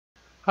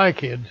Hi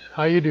kids,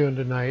 how you doing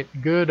tonight?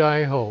 Good,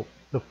 I hope.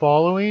 The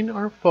following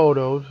are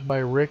photos by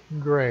Rick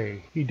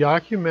Gray. He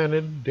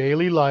documented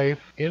daily life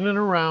in and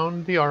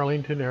around the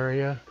Arlington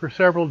area for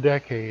several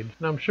decades,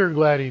 and I'm sure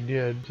glad he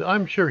did.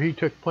 I'm sure he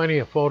took plenty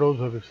of photos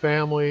of his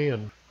family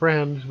and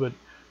friends, but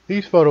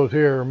these photos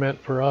here are meant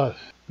for us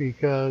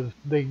because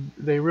they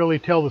really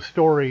tell the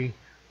story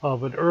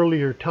of an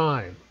earlier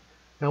time.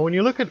 Now when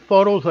you look at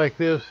photos like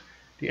this,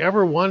 do you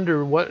ever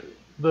wonder what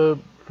the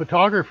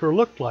photographer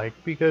looked like?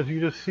 Because you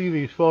just see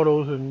these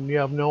photos and you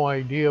have no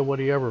idea what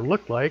he ever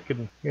looked like,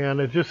 and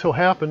it just so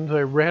happens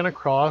I ran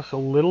across a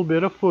little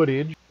bit of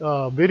footage,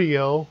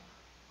 video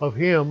of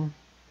him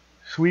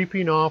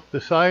sweeping off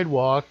the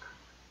sidewalk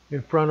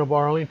in front of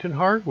Arlington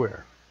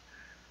Hardware.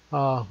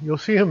 You'll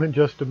see him in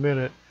just a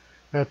minute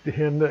at the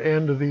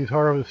end of these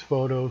harvest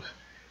photos.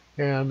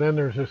 And then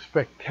there's a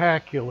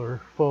spectacular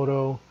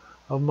photo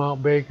of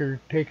Mount Baker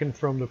taken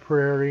from the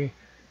prairie,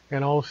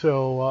 and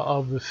also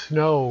of the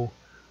snow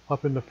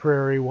up in the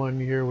prairie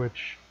one year,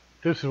 which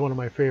this is one of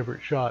my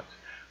favorite shots.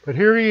 But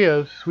here he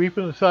is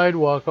sweeping the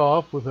sidewalk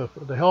off with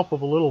the help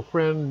of a little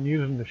friend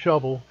using the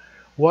shovel.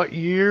 What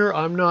year?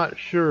 I'm not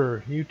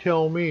sure. You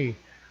tell me.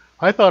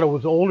 I thought it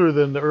was older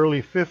than the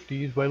early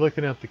 50s by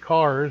looking at the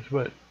cars,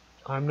 but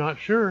I'm not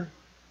sure.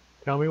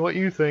 Tell me what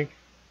you think.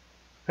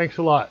 Thanks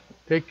a lot.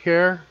 Take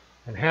care,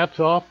 and hats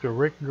off to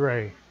Rick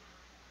Gray.